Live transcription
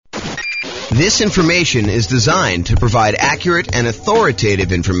This information is designed to provide accurate and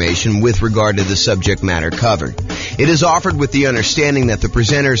authoritative information with regard to the subject matter covered. It is offered with the understanding that the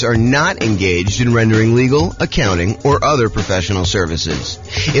presenters are not engaged in rendering legal, accounting, or other professional services.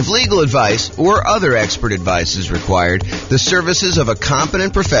 If legal advice or other expert advice is required, the services of a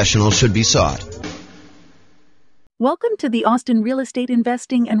competent professional should be sought. Welcome to the Austin Real Estate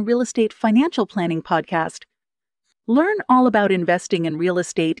Investing and Real Estate Financial Planning Podcast. Learn all about investing in real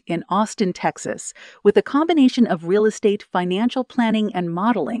estate in Austin, Texas, with a combination of real estate financial planning and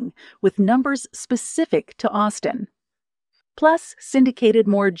modeling with numbers specific to Austin. Plus, syndicated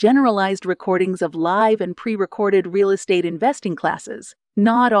more generalized recordings of live and pre-recorded real estate investing classes,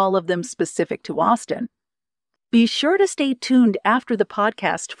 not all of them specific to Austin. Be sure to stay tuned after the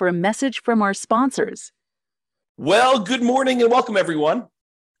podcast for a message from our sponsors. Well, good morning and welcome, everyone.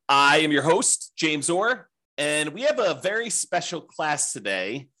 I am your host, James Orr. And we have a very special class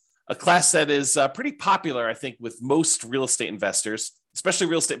today, a class that is pretty popular, I think, with most real estate investors, especially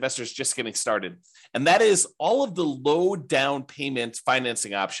real estate investors just getting started. And that is all of the low down payment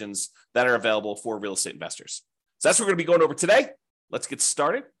financing options that are available for real estate investors. So that's what we're going to be going over today. Let's get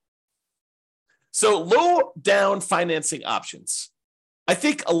started. So low down financing options. I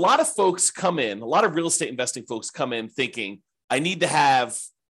think a lot of real estate investing folks come in thinking, I need to have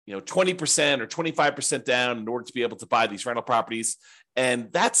 20% or 25% down in order to be able to buy these rental properties. And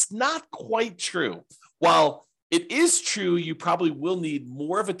that's not quite true. While it is true, you probably will need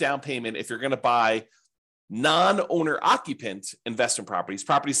more of a down payment if you're going to buy non-owner occupant investment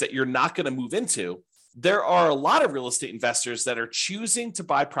properties that you're not going to move into. There are a lot of real estate investors that are choosing to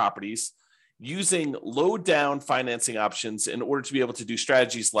buy properties using low down financing options in order to be able to do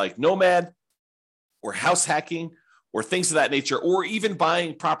strategies like nomad or house hacking or things of that nature, or even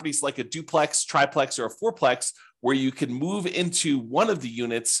buying properties like a duplex, triplex, or a fourplex, where you can move into one of the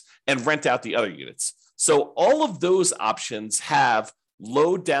units and rent out the other units. So all of those options have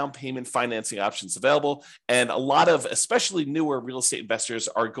low down payment financing options available. And a lot of, especially newer real estate investors,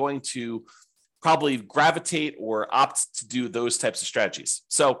 are going to probably gravitate or opt to do those types of strategies.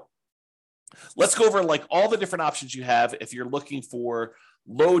 So let's go over like all the different options you have if you're looking for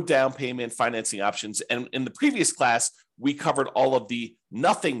low down payment financing options. And in the previous class, we covered all of the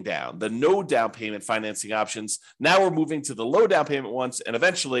nothing down, the no down payment financing options. Now we're moving to the low down payment ones. And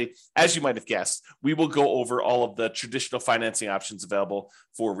eventually, as you might have guessed, we will go over all of the traditional financing options available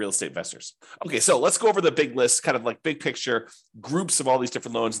for real estate investors. Okay, so let's go over the big list, kind of like big picture groups of all these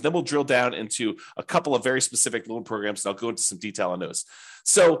different loans. And then we'll drill down into a couple of very specific loan programs, and I'll go into some detail on those.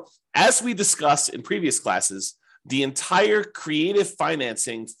 So as we discussed in previous classes, the entire creative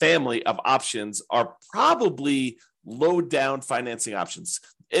financing family of options are probably low down financing options.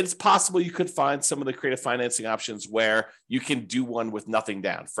 It's possible you could find some of the creative financing options where you can do one with nothing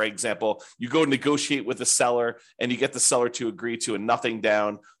down. For example, you go negotiate with the seller and you get the seller to agree to a nothing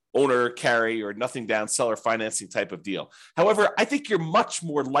down owner carry or nothing down seller financing type of deal. However, I think you're much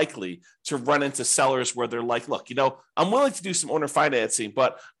more likely to run into sellers where they're like, look, I'm willing to do some owner financing,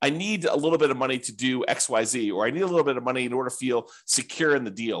 but I need a little bit of money to do XYZ, or I need a little bit of money in order to feel secure in the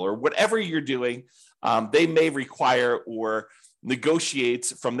deal, or whatever you're doing. They may require or negotiate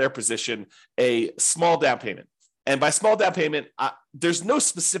from their position a small down payment. And by small down payment, there's no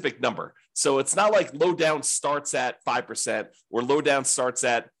specific number. So it's not like low down starts at 5% or low down starts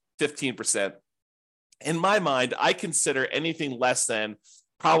at 15%. In my mind, I consider anything less than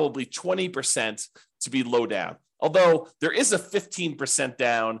probably 20% to be low down. Although there is a 15%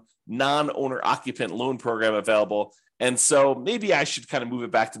 down non-owner occupant loan program available. And so maybe I should kind of move it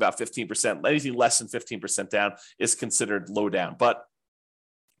back to about 15%. Anything less than 15% down is considered low down, but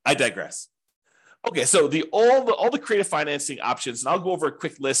I digress. Okay, so all the creative financing options, and I'll go over a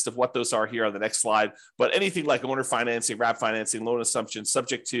quick list of what those are here on the next slide, but anything like owner financing, wrap financing, loan assumption,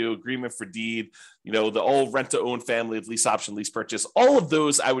 subject to agreement for deed, the old rent-to-own family of lease option, lease purchase, all of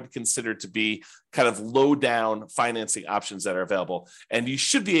those I would consider to be kind of low down financing options that are available. And you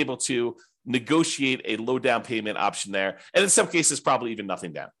should be able to negotiate a low down payment option there. And in some cases, probably even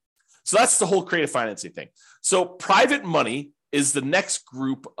nothing down. So that's the whole creative financing thing. So private money is the next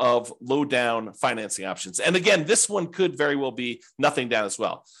group of low down financing options. And again, this one could very well be nothing down as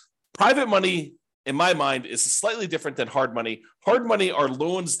well. Private money, in my mind, is slightly different than hard money. Hard money are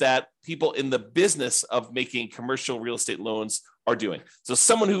loans that people in the business of making commercial real estate loans are doing. So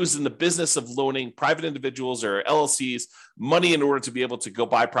someone who is in the business of loaning private individuals or LLCs money in order to be able to go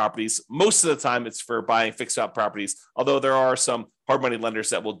buy properties. Most of the time it's for buying fixed out properties, although there are some hard money lenders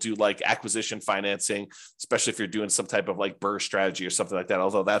that will do like acquisition financing, especially if you're doing some type of like BRRRR strategy or something like that,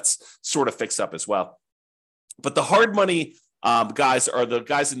 although that's sort of fixed up as well. But the hard money guys are the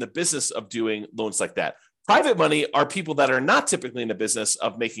guys in the business of doing loans like that. Private money are people that are not typically in the business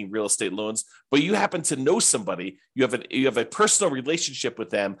of making real estate loans, but you happen to know somebody, you have a personal relationship with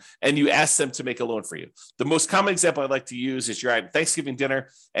them, and you ask them to make a loan for you. The most common example I like to use is you're at Thanksgiving dinner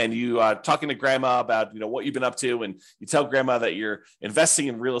and you talking to grandma about what you've been up to, and you tell grandma that you're investing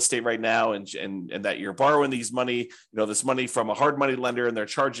in real estate right now and that you're borrowing this money from a hard money lender, and they're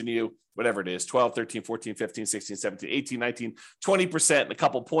charging you whatever it is, 12, 13, 14, 15, 16, 17, 18, 19, 20% and a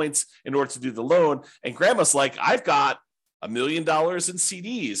couple points in order to do the loan. And grandma's like, I've got $1 million in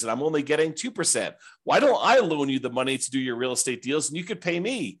CDs and I'm only getting 2%. Why don't I loan you the money to do your real estate deals? And you could pay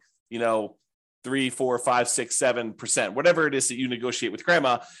me, 3, 4, 5, 6, 7%, whatever it is that you negotiate with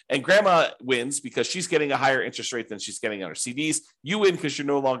grandma. And grandma wins because she's getting a higher interest rate than she's getting on her CDs. You win because you're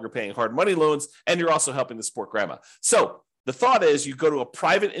no longer paying hard money loans and you're also helping to support grandma. So the thought is you go to a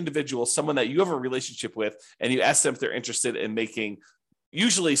private individual, someone that you have a relationship with, and you ask them if they're interested in making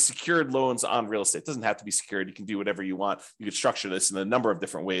usually secured loans on real estate. It doesn't have to be secured. You can do whatever you want. You could structure this in a number of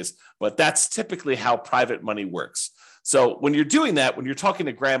different ways, but that's typically how private money works. So when you're doing that, when you're talking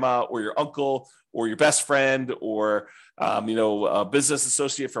to grandma or your uncle or your best friend or a business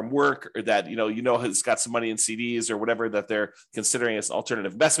associate from work, or that has got some money in CDs or whatever that they're considering as an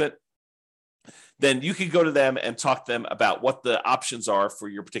alternative investment, then you can go to them and talk to them about what the options are for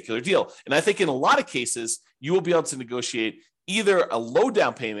your particular deal. And I think in a lot of cases, you will be able to negotiate either a low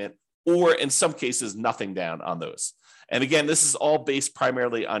down payment or in some cases, nothing down on those. And again, this is all based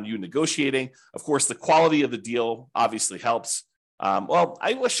primarily on you negotiating. Of course, the quality of the deal obviously helps.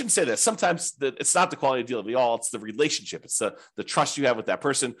 I shouldn't say that. Sometimes it's not the quality of the deal at all. It's the relationship. It's the trust you have with that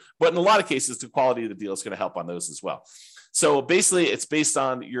person. But in a lot of cases, the quality of the deal is going to help on those as well. So basically, it's based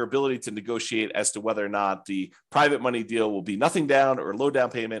on your ability to negotiate as to whether or not the private money deal will be nothing down or low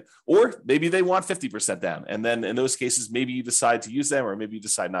down payment, or maybe they want 50% down. And then in those cases, maybe you decide to use them or maybe you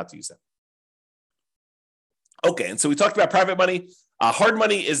decide not to use them. Okay, and so we talked about private money. Hard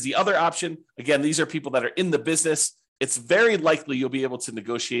money is the other option. Again, these are people that are in the business. It's very likely you'll be able to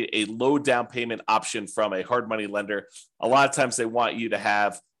negotiate a low down payment option from a hard money lender. A lot of times they want you to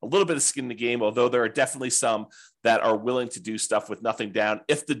have a little bit of skin in the game, although there are definitely some that are willing to do stuff with nothing down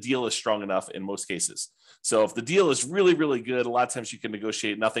if the deal is strong enough in most cases. So if the deal is really, really good, a lot of times you can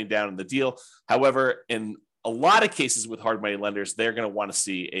negotiate nothing down in the deal. However, in a lot of cases with hard money lenders, they're going to want to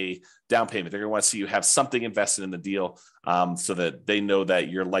see a down payment. They're going to want to see you have something invested in the deal so that they know that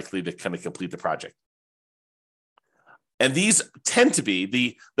you're likely to kind of complete the project. And these tend to be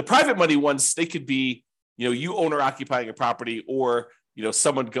the private money ones. They could be, you owner occupying a property, or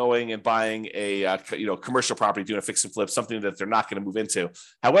someone going and buying a commercial property, doing a fix and flip, something that they're not going to move into.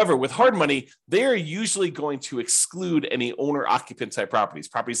 However, with hard money, they're usually going to exclude any owner occupant type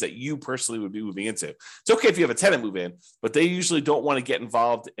properties that you personally would be moving into. It's okay if you have a tenant move in, but they usually don't want to get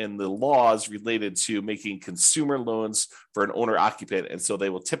involved in the laws related to making consumer loans for an owner occupant. And so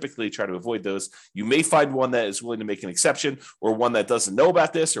they will typically try to avoid those. You may find one that is willing to make an exception, or one that doesn't know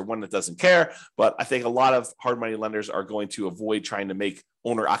about this, or one that doesn't care. But I think a lot of hard money lenders are going to avoid trying to make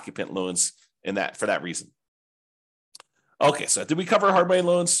owner occupant loans for that reason. Okay, so did we cover hard money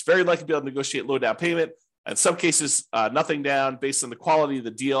loans? Very likely to be able to negotiate low down payment. In some cases, nothing down based on the quality of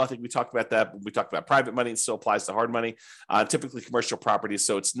the deal. I think we talked about that. We talked about private money. It still applies to hard money, typically commercial properties.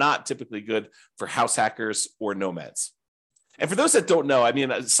 So it's not typically good for house hackers or nomads. And for those that don't know,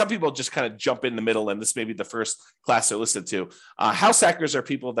 some people just kind of jump in the middle, and this may be the first class they're listened to. House hackers are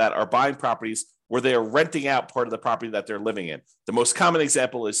people that are buying properties where they are renting out part of the property that they're living in. The most common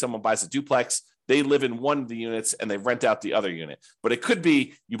example is someone buys a duplex. They live in one of the units and they rent out the other unit. But it could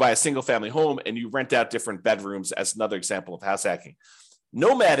be you buy a single family home and you rent out different bedrooms, as another example of house hacking.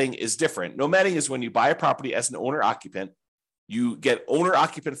 Nomading is different. Nomading is when you buy a property as an owner occupant. You get owner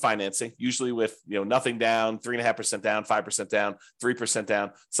occupant financing, usually with nothing down, 3.5% down, 5% down, 3%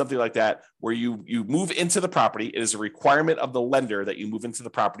 down, something like that, where you move into the property. It is a requirement of the lender that you move into the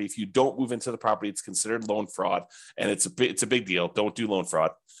property. If you don't move into the property, it's considered loan fraud, and it's a big deal. Don't do loan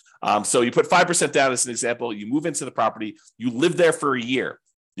fraud. So you put 5% down as an example. You move into the property. You live there for a year.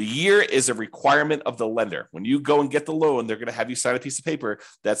 The year is a requirement of the lender. When you go and get the loan, they're going to have you sign a piece of paper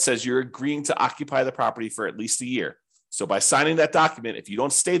that says you're agreeing to occupy the property for at least a year. So by signing that document, if you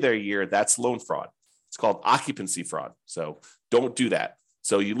don't stay there a year, that's loan fraud. It's called occupancy fraud. So don't do that.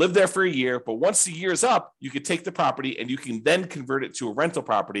 So you live there for a year, but once the year is up, you can take the property and you can then convert it to a rental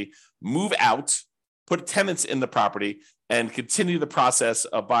property, move out, put tenants in the property, and continue the process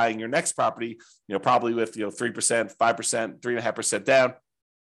of buying your next property, probably with 3%, 5%, 3.5% down.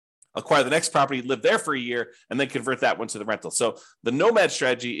 Acquire the next property, live there for a year, and then convert that one to the rental. So the nomad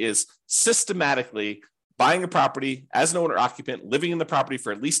strategy is systematically buying a property as an owner occupant, living in the property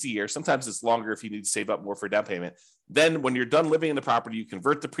for at least a year. Sometimes it's longer if you need to save up more for a down payment. Then when you're done living in the property, you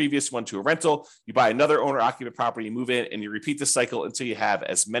convert the previous one to a rental, you buy another owner occupant property, you move in, and you repeat the cycle until you have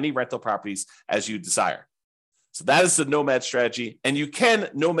as many rental properties as you desire. So that is the nomad strategy. And you can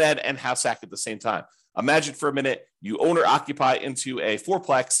nomad and house hack at the same time. Imagine for a minute, you owner occupy into a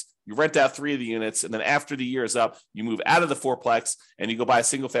fourplex, you rent out 3 of the units, and then after the year is up, you move out of the fourplex and you go buy a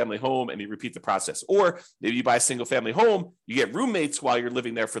single family home and you repeat the process. Or maybe you buy a single family home, you get roommates while you're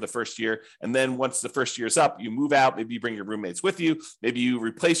living there for the first year. And then once the first year is up, you move out, maybe you bring your roommates with you, maybe you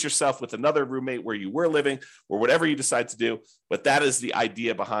replace yourself with another roommate where you were living or whatever you decide to do. But that is the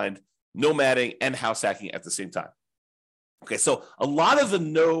idea behind nomading and house hacking at the same time. Okay, so a lot of the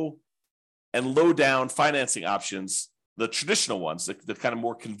no and low down financing options, the traditional ones, the kind of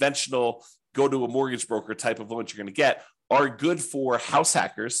more conventional, go to a mortgage broker type of loans you're going to get, are good for house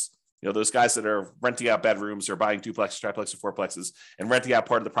hackers. You know, those guys that are renting out bedrooms or buying duplexes, triplexes, or fourplexes and renting out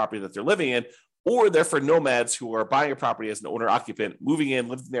part of the property that they're living in, or they're for nomads who are buying a property as an owner occupant, moving in,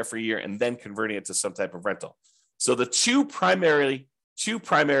 living there for a year, and then converting it to some type of rental. So the two primary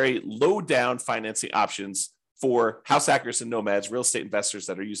low down financing options for house hackers and nomads, real estate investors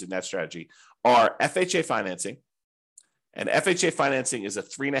that are using that strategy, are FHA financing. And FHA financing is a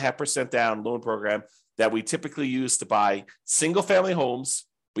 3.5% down loan program that we typically use to buy single family homes,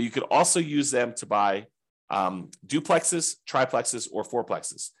 but you could also use them to buy duplexes, triplexes, or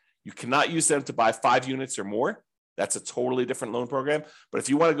fourplexes. You cannot use them to buy 5 units or more. That's a totally different loan program. But if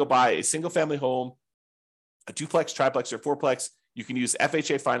you want to go buy a single family home, a duplex, triplex, or fourplex, you can use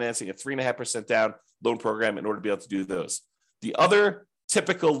FHA financing, a 3.5% down loan program, in order to be able to do those. The other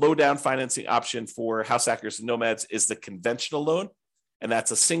typical low down financing option for house hackers and nomads is the conventional loan, and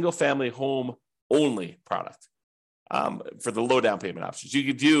that's a single family home only product for the low down payment options. You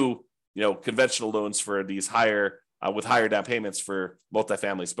could do, conventional loans for these higher with higher down payments for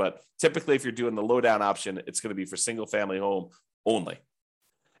multifamilies, but typically if you're doing the low down option, it's going to be for single family home only.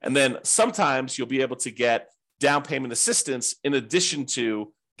 And then sometimes you'll be able to get down payment assistance in addition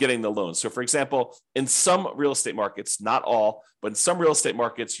to getting the loan. So for example, in some real estate markets, not all, but in some real estate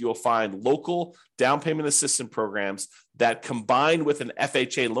markets, you'll find local down payment assistance programs that combine with an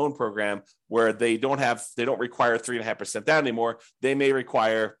FHA loan program where they don't require 3.5% down anymore. They may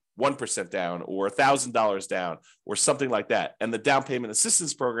require 1% down or $1,000 down or something like that. And the down payment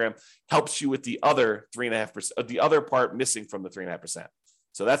assistance program helps you with the other 3.5%, the other part missing from the 3.5%.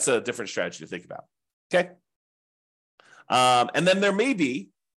 So that's a different strategy to think about. Okay. And then there may be,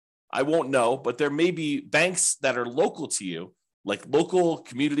 I won't know, but there may be banks that are local to you, like local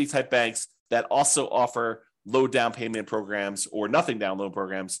community type banks that also offer low down payment programs or nothing down loan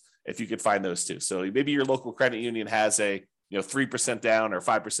programs, if you could find those too. So maybe your local credit union has a 3% down or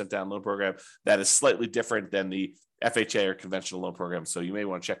 5% down loan program that is slightly different than the FHA or conventional loan program. So you may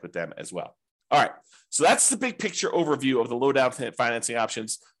want to check with them as well. All right. So that's the big picture overview of the low down financing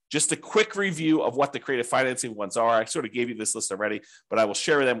options. Just a quick review of what the creative financing ones are. I sort of gave you this list already, but I will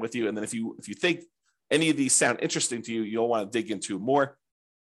share them with you. And then if you think any of these sound interesting to you, you'll want to dig into more.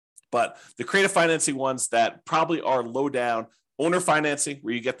 But the creative financing ones that probably are low down: owner financing,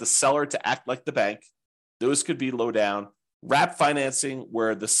 where you get the seller to act like the bank. Those could be low down. Wrap financing,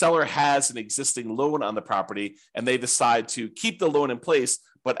 where the seller has an existing loan on the property and they decide to keep the loan in place,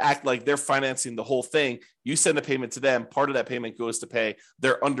 but act like they're financing the whole thing. You send a payment to them. Part of that payment goes to pay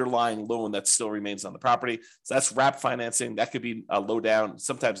their underlying loan that still remains on the property. So that's wrap financing. That could be a low down,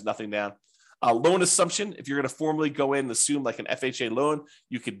 sometimes nothing down. Loan assumption, if you're going to formally go in and assume like an FHA loan,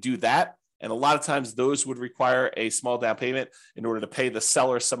 you could do that. And a lot of times those would require a small down payment in order to pay the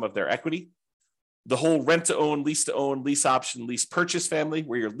seller some of their equity. The whole rent to own, lease option, lease purchase family,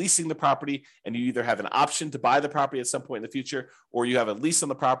 where you're leasing the property and you either have an option to buy the property at some point in the future, or you have a lease on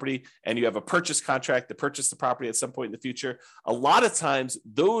the property and you have a purchase contract to purchase the property at some point in the future. A lot of times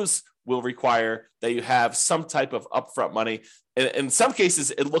those will require that you have some type of upfront money. And in some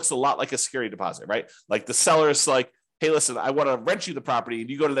cases, it looks a lot like a security deposit, right? Like the seller is like, hey, listen, I want to rent you the property. And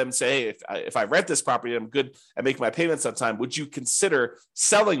you go to them and say, hey, if I rent this property, I'm good at making my payments on time. Would you consider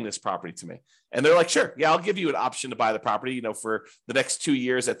selling this property to me? And they're like, sure, yeah, I'll give you an option to buy the property, for the next 2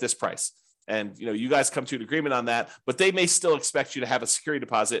 years at this price. And, you guys come to an agreement on that, but they may still expect you to have a security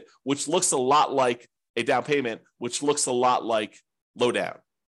deposit, which looks a lot like a down payment, which looks a lot like low down.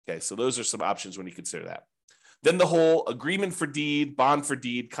 Okay, so those are some options when you consider that. Then the whole agreement for deed, bond for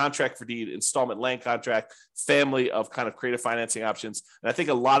deed, contract for deed, installment land contract, family of kind of creative financing options. And I think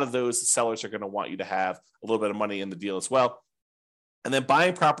a lot of those sellers are going to want you to have a little bit of money in the deal as well. And then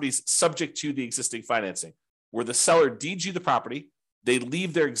buying properties subject to the existing financing, where the seller deeds you the property, they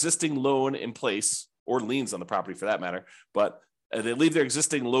leave their existing loan in place, or liens on the property for that matter. But they leave their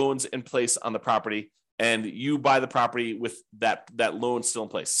existing loans in place on the property, and you buy the property with that loan still in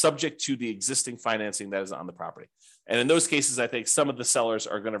place, subject to the existing financing that is on the property. And in those cases, I think some of the sellers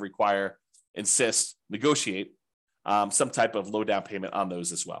are going to negotiate some type of low down payment on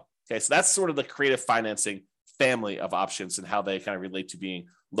those as well. Okay, so that's sort of the creative financing family of options and how they kind of relate to being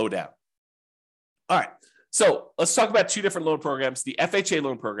low down. All right, so let's talk about two different loan programs, the FHA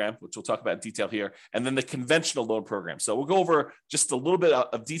loan program, which we'll talk about in detail here, and then the conventional loan program. So we'll go over just a little bit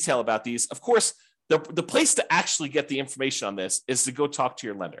of detail about these. Of course, the place to actually get the information on this is to go talk to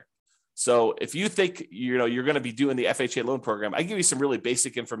your lender. So if you think you're going to be doing the FHA loan program, I give you some really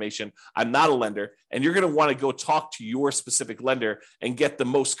basic information. I'm not a lender, and you're going to want to go talk to your specific lender and get the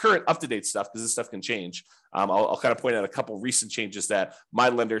most current, up-to-date stuff, because this stuff can change. I'll kind of point out a couple of recent changes that my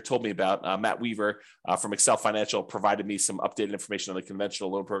lender told me about. Matt Weaver from Excel Financial provided me some updated information on the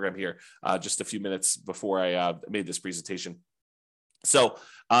conventional loan program here just a few minutes before I made this presentation. So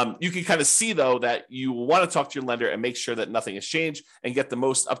you can kind of see, though, that you want to talk to your lender and make sure that nothing has changed and get the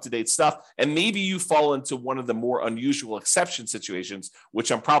most up-to-date stuff. And maybe you fall into one of the more unusual exception situations,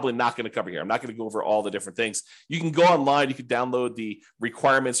 which I'm probably not going to cover here. I'm not going to go over all the different things. You can go online, you can download the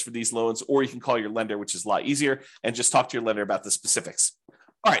requirements for these loans, or you can call your lender, which is a lot easier, and just talk to your lender about the specifics.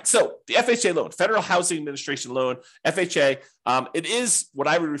 All right, so the FHA loan, Federal Housing Administration loan, FHA, it is what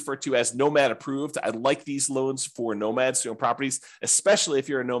I would refer to as nomad approved. I like these loans for nomads who own properties, especially if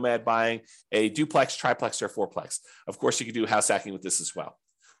you're a nomad buying a duplex, triplex, or fourplex. Of course, you can do house hacking with this as well.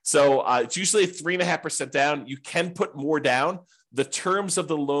 So it's usually 3.5% down. You can put more down. The terms of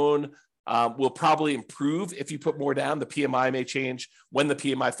the loan will probably improve if you put more down. The PMI may change when the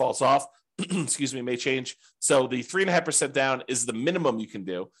PMI falls off. May change. So the 3.5% down is the minimum you can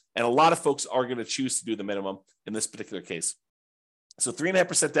do. And a lot of folks are going to choose to do the minimum in this particular case. So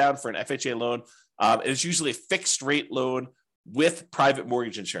 3.5% down for an FHA loan. It is usually a fixed rate loan with private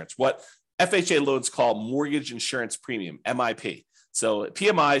mortgage insurance, what FHA loans call mortgage insurance premium, MIP. So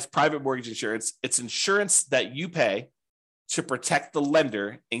PMI is private mortgage insurance. It's insurance that you pay to protect the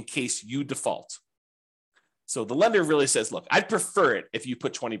lender in case you default. So the lender really says, look, I'd prefer it if you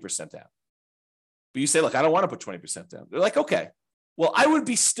put 20% down. But you say, look, I don't want to put 20% down. They're like, okay, well, I would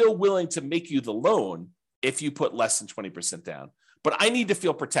be still willing to make you the loan if you put less than 20% down, but I need to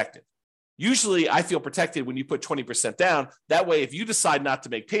feel protected. Usually I feel protected when you put 20% down. That way, if you decide not to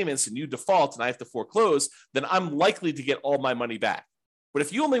make payments and you default and I have to foreclose, then I'm likely to get all my money back. But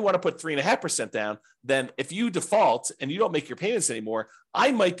if you only want to put 3.5% down, then if you default and you don't make your payments anymore,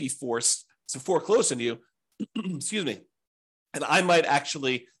 I might be forced to foreclose on you, excuse me, and I might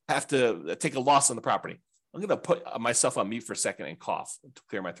actually have to take a loss on the property. I'm going to put myself on mute for a second and cough to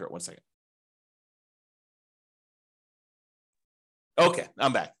clear my throat. 1 second. Okay,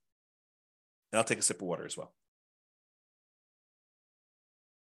 I'm back. And I'll take a sip of water as well.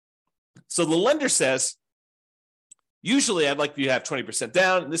 So the lender says, usually I'd like you to have 20%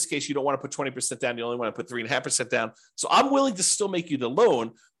 down. In this case, you don't want to put 20% down. You only want to put 3.5% down. So I'm willing to still make you the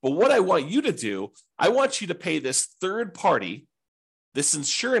loan. But what I want you to do, I want you to pay this third party, this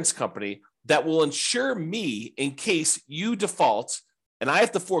insurance company that will insure me in case you default and I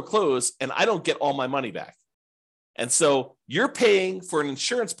have to foreclose and I don't get all my money back. And so you're paying for an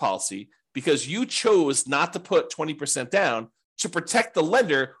insurance policy because you chose not to put 20% down to protect the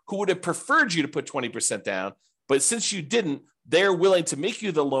lender who would have preferred you to put 20% down. But since you didn't, they're willing to make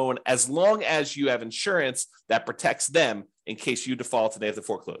you the loan as long as you have insurance that protects them in case you default and they have to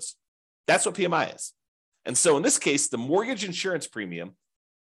foreclose. That's what PMI is. And so in this case, the mortgage insurance premium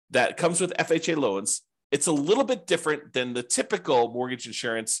that comes with FHA loans, it's a little bit different than the typical mortgage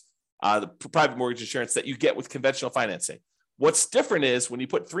insurance, the private mortgage insurance that you get with conventional financing. What's different is when you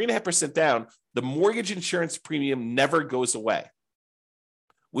put 3.5% down, the mortgage insurance premium never goes away.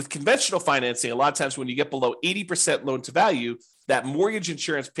 With conventional financing, a lot of times when you get below 80% loan to value, that mortgage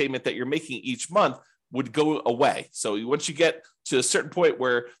insurance payment that you're making each month would go away. So once you get to a certain point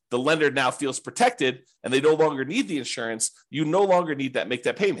where the lender now feels protected and they no longer need the insurance, you no longer need that, make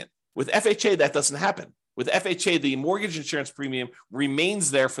that payment. With FHA, that doesn't happen. With FHA, the mortgage insurance premium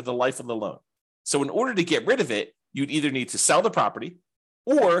remains there for the life of the loan. So in order to get rid of it, you'd either need to sell the property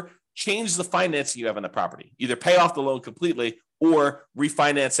or change the financing you have on the property, either pay off the loan completely or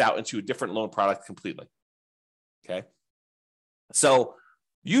refinance out into a different loan product completely. Okay. So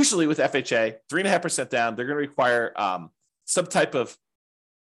usually with FHA, 3.5% down, they're going to require some type of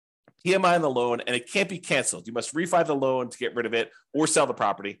PMI on the loan, and it can't be canceled. You must refi the loan to get rid of it or sell the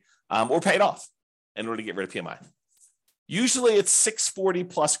property or pay it off in order to get rid of PMI. Usually it's 640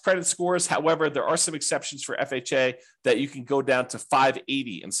 plus credit scores. However, there are some exceptions for FHA that you can go down to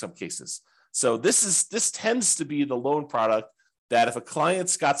 580 in some cases. So this tends to be the loan product that if a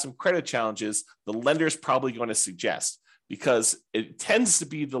client's got some credit challenges, the lender's probably going to suggest, because it tends to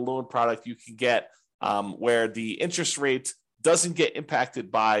be the loan product you can get where the interest rate doesn't get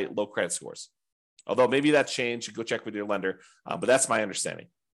impacted by low credit scores. Although maybe that's changed, you go check with your lender, but that's my understanding.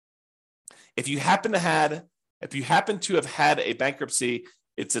 If you happen to have had a bankruptcy,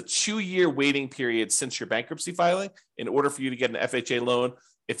 it's a 2-year waiting period since your bankruptcy filing in order for you to get an FHA loan.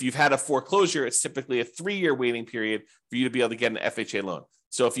 If you've had a foreclosure, it's typically a 3-year waiting period for you to be able to get an FHA loan.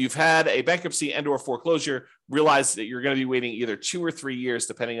 So if you've had a bankruptcy and or foreclosure, realize that you're going to be waiting either 2 or 3 years,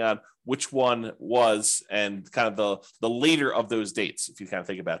 depending on which one was and kind of the later of those dates, if you kind of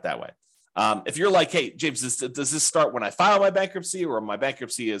think about it that way. If you're like, hey, James, does this start when I file my bankruptcy, or my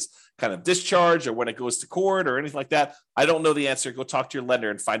bankruptcy is kind of discharged, or when it goes to court or anything like that? I don't know the answer. Go talk to your lender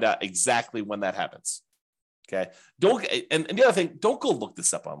and find out exactly when that happens. Okay. And the other thing, don't go look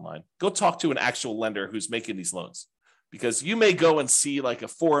this up online. Go talk to an actual lender who's making these loans, because you may go and see like a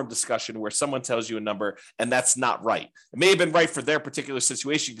forum discussion where someone tells you a number and that's not right. It may have been right for their particular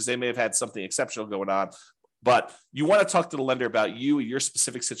situation because they may have had something exceptional going on, but you want to talk to the lender about you, your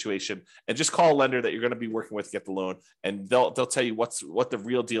specific situation, and just call a lender that you're going to be working with to get the loan, and they'll tell you what the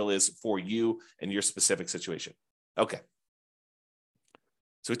real deal is for you and your specific situation. Okay.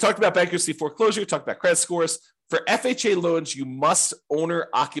 So we talked about bankruptcy, foreclosure, we talked about credit scores. For FHA loans, you must owner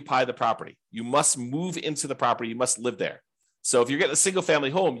occupy the property. You must move into the property. You must live there. So if you're getting a single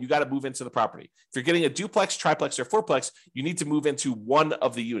family home, you got to move into the property. If you're getting a duplex, triplex, or fourplex, you need to move into one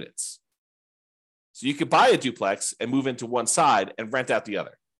of the units. So you could buy a duplex and move into one side and rent out the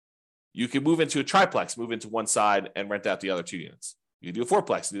other. You can move into a triplex, move into one side and rent out the other 2 units. You can do a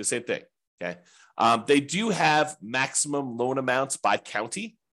fourplex, do the same thing. Okay. They do have maximum loan amounts by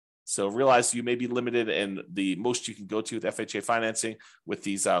county. So realize you may be limited in the most you can go to with FHA financing with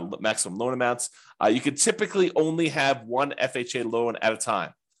these maximum loan amounts. You can typically only have one FHA loan at a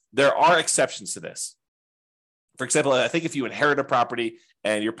time. There are exceptions to this. For example, I think if you inherit a property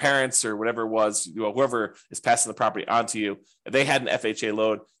and your parents or whatever it was, whoever is passing the property onto you, if they had an FHA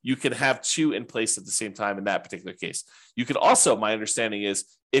loan, you can have 2 in place at the same time in that particular case. You could also, my understanding is,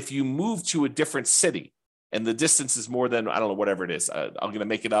 if you move to a different city and the distance is more than, I don't know, whatever it is, I'm going to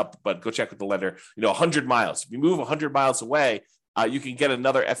make it up, but go check with the lender, 100 miles. If you move 100 miles away, you can get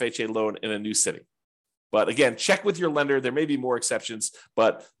another FHA loan in a new city. But again, check with your lender. There may be more exceptions,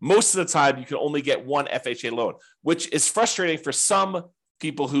 but most of the time you can only get one FHA loan, which is frustrating for some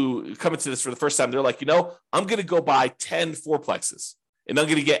people who come into this for the first time. They're like, I'm going to go buy 10 fourplexes and I'm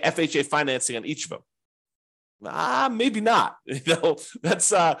going to get FHA financing on each of them. Maybe not. That's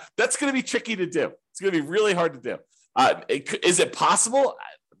going to be tricky to do. It's going to be really hard to do. Is it possible?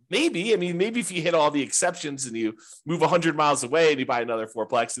 Maybe. I mean, maybe if you hit all the exceptions and you move 100 miles away and you buy another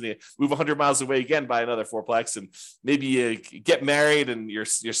fourplex, and you move 100 miles away again, buy another fourplex, and maybe you get married and your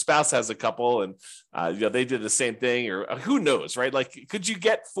spouse has a couple and they did the same thing, or who knows, right? Like, could you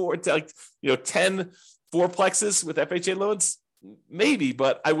get 10 fourplexes with FHA loans? Maybe,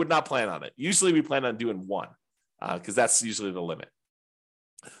 but I would not plan on it. Usually we plan on doing one because that's usually the limit.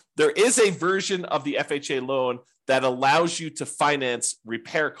 There is a version of the FHA loan that allows you to finance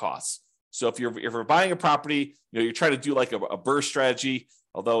repair costs. So if you're buying a property, you're trying to do like a BRRRR strategy,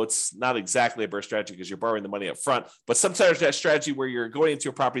 although it's not exactly a BRRRR strategy because you're borrowing the money up front, but sometimes that strategy where you're going into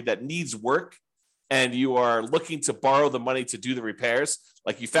a property that needs work and you are looking to borrow the money to do the repairs.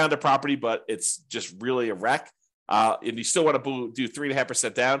 Like you found a property, but it's just really a wreck. And you still want to do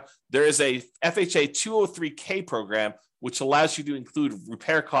 3.5% down. There is a FHA 203K program, which allows you to include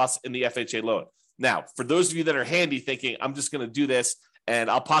repair costs in the FHA loan. Now, for those of you that are handy thinking, I'm just going to do this and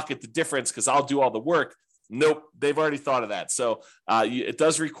I'll pocket the difference because I'll do all the work. Nope, they've already thought of that. So it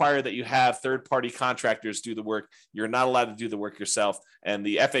does require that you have third-party contractors do the work. You're not allowed to do the work yourself. And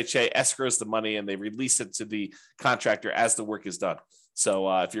the FHA escrows the money and they release it to the contractor as the work is done. So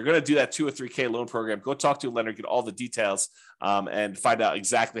if you're going to do that 203K loan program, go talk to a lender, get all the details, and find out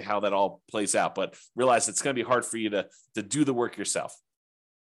exactly how that all plays out. But realize it's going to be hard for you to do the work yourself.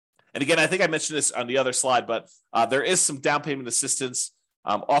 And again, I think I mentioned this on the other slide, but there is some down payment assistance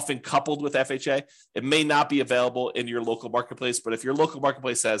often coupled with FHA. It may not be available in your local marketplace, but if your local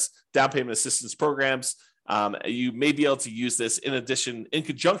marketplace has down payment assistance programs, you may be able to use this in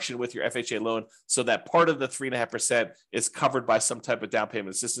conjunction with your FHA loan so that part of the 3.5% is covered by some type of down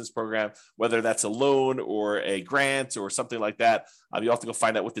payment assistance program, whether that's a loan or a grant or something like that. You have to go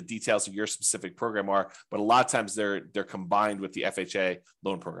find out what the details of your specific program are, but a lot of times they're combined with the FHA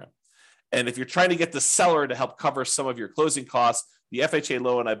loan program. And if you're trying to get the seller to help cover some of your closing costs, the FHA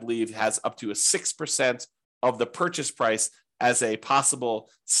loan, I believe, has up to a 6% of the purchase price as a possible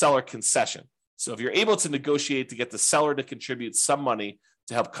seller concession. So if you're able to negotiate to get the seller to contribute some money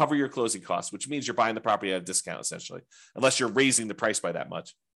to help cover your closing costs, which means you're buying the property at a discount, essentially, unless you're raising the price by that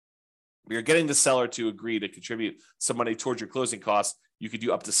much. But you're getting the seller to agree to contribute some money towards your closing costs. You could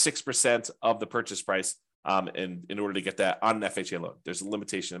do up to 6% of the purchase price in order to get that on an FHA loan. There's a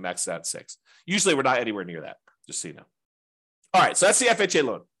limitation to max out at 6. Usually we're not anywhere near that, just so you know. All right, so that's the FHA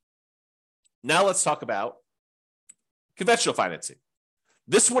loan. Now let's talk about conventional financing.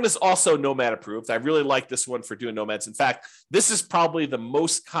 This one is also Nomad approved. I really like this one for doing Nomads. In fact, this is probably the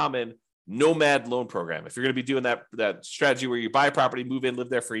most common Nomad loan program. If you're going to be doing that strategy where you buy a property, move in, live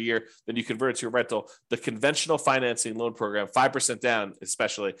there for a year, then you convert it to a rental, the conventional financing loan program, 5% down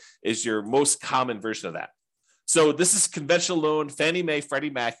especially, is your most common version of that. So this is conventional loan, Fannie Mae, Freddie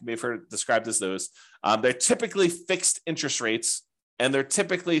Mac, you may have heard described as those. They're typically fixed interest rates, and they're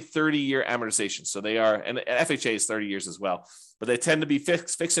typically 30-year amortization. So they are, and FHA is 30 years as well, but they tend to be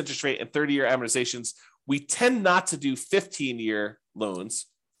fixed interest rate and 30-year amortizations. We tend not to do 15-year loans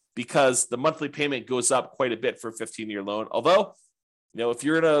because the monthly payment goes up quite a bit for a 15-year loan. Although, if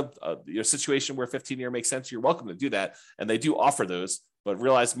you're in a situation where 15-year makes sense, you're welcome to do that. And they do offer those, but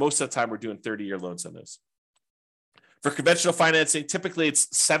realize most of the time we're doing 30-year loans on those. For conventional financing, typically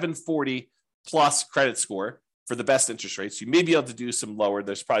it's 740 plus credit score for the best interest rates. You may be able to do some lower.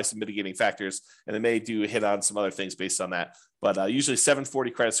 There's probably some mitigating factors, and they may do hit on some other things based on that. But usually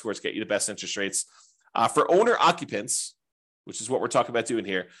 740 credit scores get you the best interest rates. For owner occupants, which is what we're talking about doing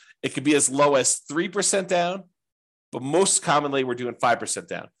here, it could be as low as 3% down, but most commonly we're doing 5%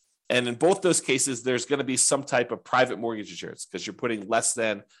 down. And in both those cases, there's going to be some type of private mortgage insurance because you're putting less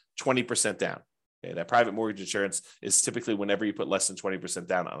than 20% down. Okay, that private mortgage insurance is typically whenever you put less than 20%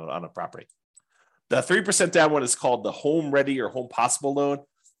 down on a property. The 3% down one is called the Home Ready or Home Possible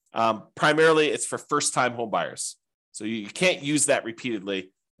loan. Primarily, it's for first-time home buyers. So you can't use that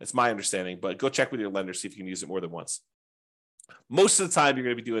repeatedly. That's my understanding, but go check with your lender, see if you can use it more than once. Most of the time, you're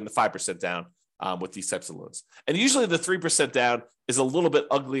going to be doing the 5% down with these types of loans. And usually the 3% down is a little bit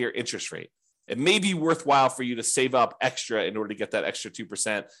uglier interest rate. It may be worthwhile for you to save up extra in order to get that extra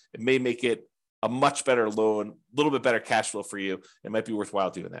 2%. It may make it a much better loan, a little bit better cash flow for you. It might be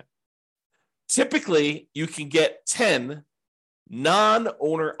worthwhile doing that. Typically, you can get 10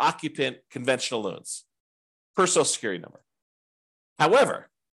 non-owner occupant conventional loans per Social Security number. However,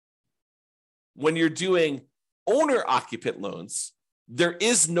 when you're doing owner occupant loans, there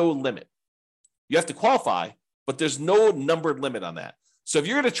is no limit. You have to qualify, but there's no numbered limit on that. So if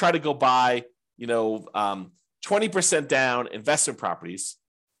you're going to try to go buy, 20% down investment properties,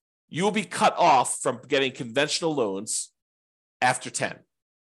 you will be cut off from getting conventional loans after 10.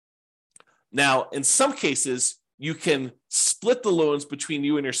 Now, in some cases, you can split the loans between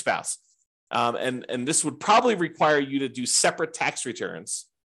you and your spouse. And this would probably require you to do separate tax returns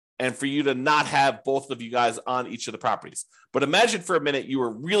and for you to not have both of you guys on each of the properties. But imagine for a minute you were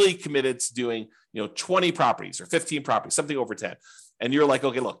really committed to doing 20 properties or 15 properties, something over 10. And you're like,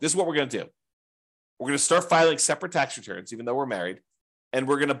 okay, look, this is what we're going to do. We're going to start filing separate tax returns, even though we're married. And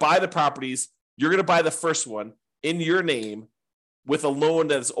we're going to buy the properties. You're going to buy the first one in your name with a loan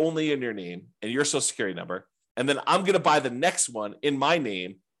that is only in your name and your Social Security number. And then I'm going to buy the next one in my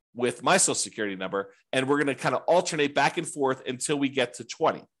name with my Social Security number. And we're going to kind of alternate back and forth until we get to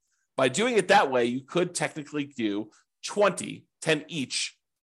 20. By doing it that way, you could technically do 10 each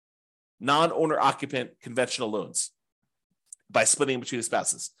non-owner occupant conventional loans by splitting between the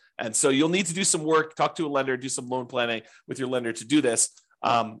spouses. And so you'll need to do some work, talk to a lender, do some loan planning with your lender to do this.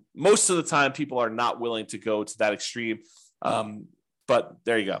 Most of the time, people are not willing to go to that extreme. But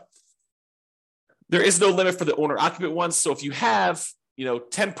there you go. There is no limit for the owner occupant ones. So if you have,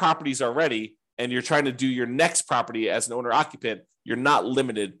 10 properties already and you're trying to do your next property as an owner occupant, you're not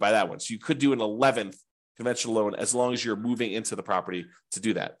limited by that one. So you could do an 11th conventional loan as long as you're moving into the property to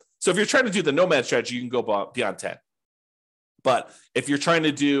do that. So if you're trying to do the nomad strategy, you can go beyond 10. But if you're trying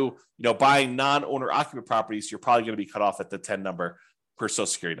to do, buying non-owner occupant properties, you're probably going to be cut off at the 10 number per Social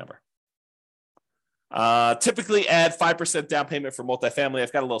Security number. Typically add 5% down payment for multifamily.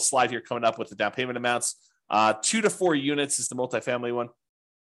 I've got a little slide here coming up with the down payment amounts. 2 to 4 units is the multifamily one.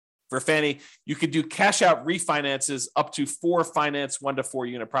 For Fannie, you could do cash out refinances up to 4 finance 1 to 4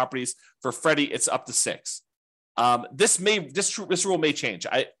 unit properties. For Freddie, it's up to 6. This rule may change.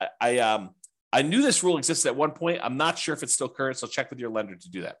 I knew this rule existed at one point. I'm not sure if it's still current, so check with your lender to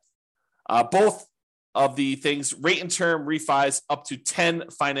do that. Both of the things, rate and term refis up to 10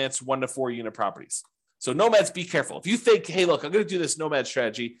 finance 1 to 4 unit properties. So nomads, be careful. If you think, hey, look, I'm going to do this nomad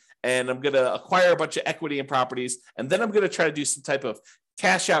strategy and I'm going to acquire a bunch of equity in properties, and then I'm going to try to do some type of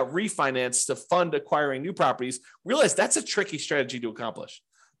cash out refinance to fund acquiring new properties, realize that's a tricky strategy to accomplish.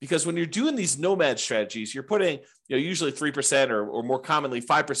 Because when you're doing these nomad strategies, you're putting usually 3% or more commonly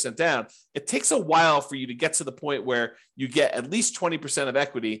 5% down. It takes a while for you to get to the point where you get at least 20% of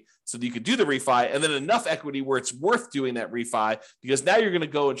equity so that you could do the refi, and then enough equity where it's worth doing that refi, because now you're going to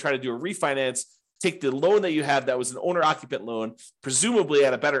go and try to do a refinance, take the loan that you have that was an owner-occupant loan, presumably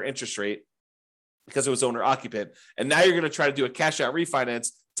at a better interest rate because it was owner-occupant, and now you're going to try to do a cash-out refinance,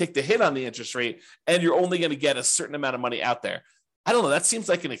 take the hit on the interest rate, and you're only going to get a certain amount of money out there. I don't know. That seems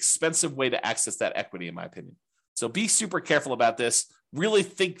like an expensive way to access that equity, in my opinion. So be super careful about this. Really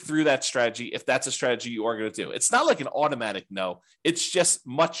think through that strategy if that's a strategy you are going to do. It's not like an automatic no. It's just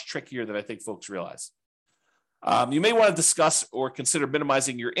much trickier than I think folks realize. You may want to discuss or consider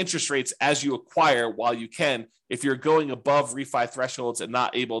minimizing your interest rates as you acquire while you can if you're going above refi thresholds and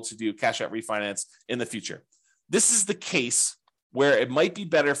not able to do cash out refinance in the future. This is the case where it might be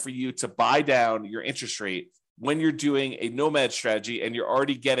better for you to buy down your interest rate when you're doing a nomad strategy and you're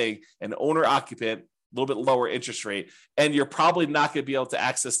already getting an owner-occupant, a little bit lower interest rate, and you're probably not going to be able to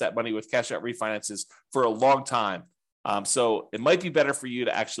access that money with cash-out refinances for a long time. So it might be better for you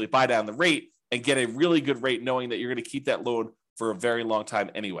to actually buy down the rate and get a really good rate knowing that you're going to keep that loan for a very long time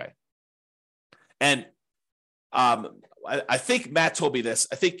anyway. And I think Matt told me this.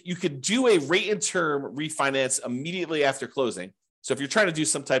 I think you could do a rate and term refinance immediately after closing. So if you're trying to do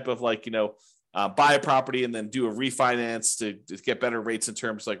some type of buy a property and then do a refinance to get better rates in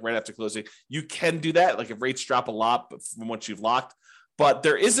terms right after closing, you can do that. Like if rates drop a lot from what you've locked, but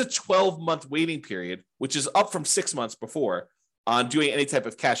there is a 12-month waiting period, which is up from 6 months before on doing any type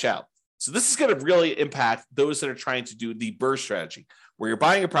of cash out. So this is going to really impact those that are trying to do the BRRRR strategy, where you're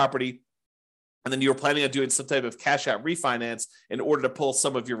buying a property and then you're planning on doing some type of cash out refinance in order to pull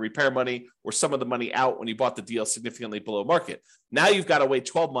some of your repair money or some of the money out when you bought the deal significantly below market. Now you've got to wait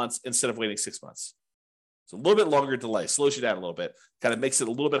 12 months instead of waiting 6 months. So a little bit longer delay, slows you down a little bit, kind of makes it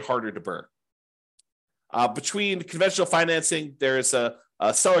a little bit harder to BRRRR. Between conventional financing, there is a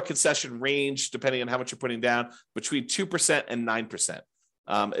seller concession range, depending on how much you're putting down, between 2% and 9%.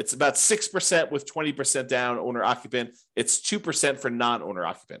 It's about 6% with 20% down owner occupant. It's 2% for non-owner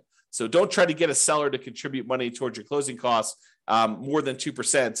occupant. So don't try to get a seller to contribute money towards your closing costs more than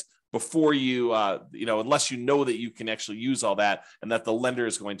 2% before you, unless you know that you can actually use all that and that the lender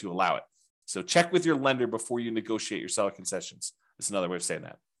is going to allow it. So check with your lender before you negotiate your seller concessions. That's another way of saying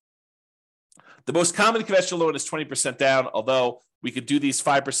that. The most common conventional loan is 20% down, although we could do these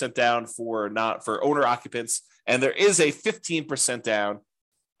 5% down for owner occupants, and there is a 15% down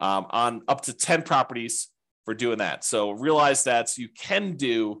on up to 10 properties for doing that. So realize that you can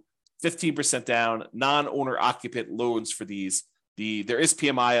do 15% down non-owner occupant loans for these. There is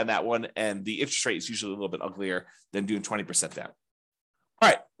PMI on that one, and the interest rate is usually a little bit uglier than doing 20% down. All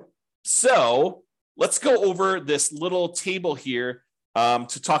right, so let's go over this little table here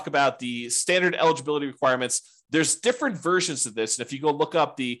to talk about the standard eligibility requirements. There's different versions of this, and if you go look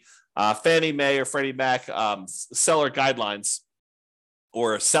up the Fannie Mae or Freddie Mac seller guidelines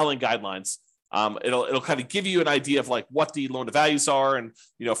or selling guidelines, it'll kind of give you an idea of what the loan to values are, and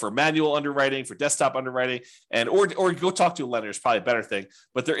for manual underwriting, for desktop underwriting, and or go talk to a lender is probably a better thing.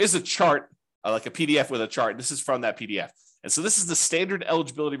 But there is a chart, like a PDF with a chart. This is from that PDF, and so this is the standard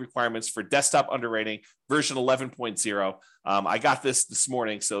eligibility requirements for desktop underwriting version 11.0. I got this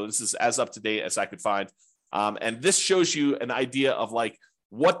morning, so this is as up to date as I could find, and this shows you an idea of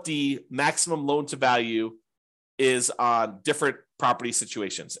what the maximum loan to value is on different property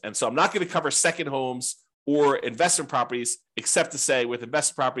situations. And so I'm not going to cover second homes or investment properties, except to say with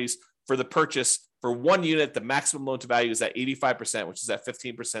investment properties, for the purchase for one unit, the maximum loan to value is at 85%, which is that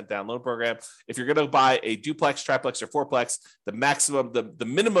 15% down loan program. If you're going to buy a duplex, triplex, or fourplex, the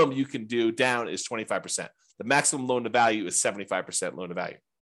minimum you can do down is 25%. The maximum loan to value is 75% loan to value.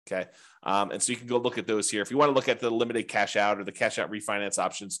 Okay. And so you can go look at those here. If you want to look at the limited cash out or the cash out refinance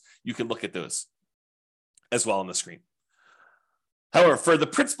options, you can look at those as well on the screen. However, for the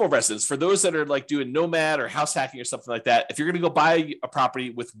principal residents, for those that are doing nomad or house hacking or something like that, if you're going to go buy a property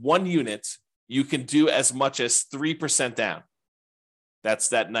with one unit, you can do as much as 3% down. That's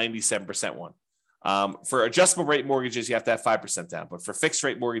that 97% one. For adjustable rate mortgages, you have to have 5% down. But for fixed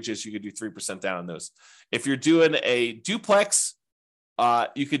rate mortgages, you could do 3% down on those. If you're doing a duplex,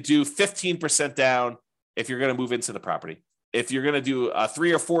 you could do 15% down if you're going to move into the property. If you're going to do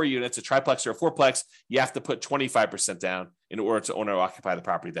 3 or 4 units, a triplex or a fourplex, you have to put 25% down in order to own or occupy the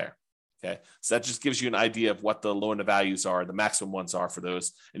property there. Okay, so that just gives you an idea of what the loan to values are, the maximum ones are for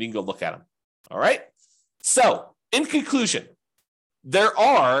those, and you can go look at them. All right. So in conclusion, there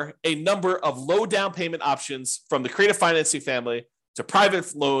are a number of low down payment options from the creative financing family to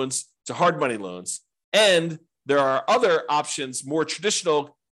private loans, to hard money loans. And there are other options, more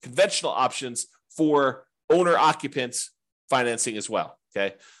traditional, conventional options for owner-occupant financing as well,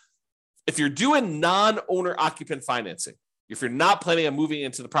 okay? If you're doing non-owner-occupant financing, if you're not planning on moving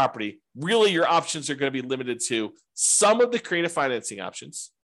into the property, really your options are going to be limited to some of the creative financing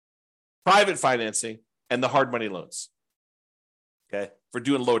options, private financing, and the hard money loans, okay, for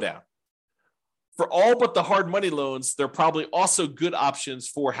doing low down. For all but the hard money loans, there are probably also good options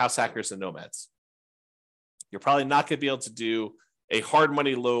for house hackers and nomads. You're probably not going to be able to do a hard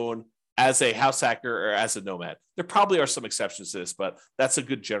money loan as a house hacker or as a nomad. There probably are some exceptions to this, but that's a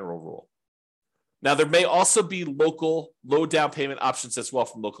good general rule. Now, there may also be local low down payment options as well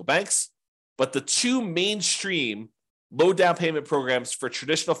from local banks, but the two mainstream low down payment programs for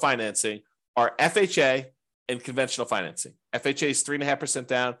traditional financing are FHA and conventional financing. FHA is 3.5%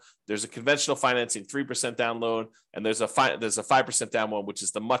 down. There's a conventional financing 3% down loan, and there's a 5% down one, which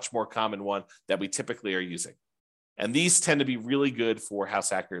is the much more common one that we typically are using. And these tend to be really good for house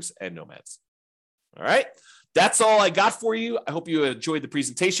hackers and nomads. All right, that's all I got for you. I hope you enjoyed the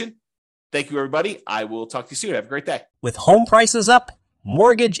presentation. Thank you, everybody. I will talk to you soon. Have a great day. With home prices up,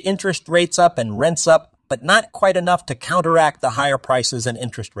 mortgage interest rates up, and rents up, but not quite enough to counteract the higher prices and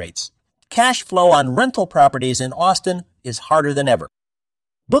interest rates, cash flow on rental properties in Austin is harder than ever.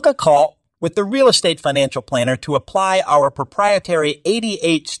 Book a call with the Real Estate Financial Planner to apply our proprietary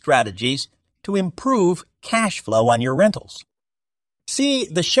 88 strategies to improve cash flow on your rentals. See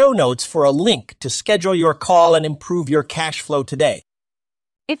the show notes for a link to schedule your call and improve your cash flow today.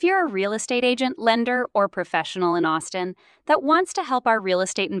 If you're a real estate agent, lender, or professional in Austin that wants to help our real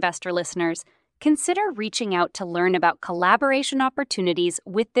estate investor listeners, consider reaching out to learn about collaboration opportunities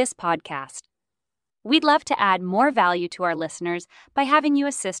with this podcast. We'd love to add more value to our listeners by having you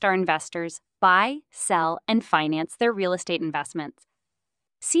assist our investors buy, sell, and finance their real estate investments.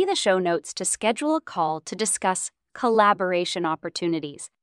 See the show notes to schedule a call to discuss collaboration opportunities.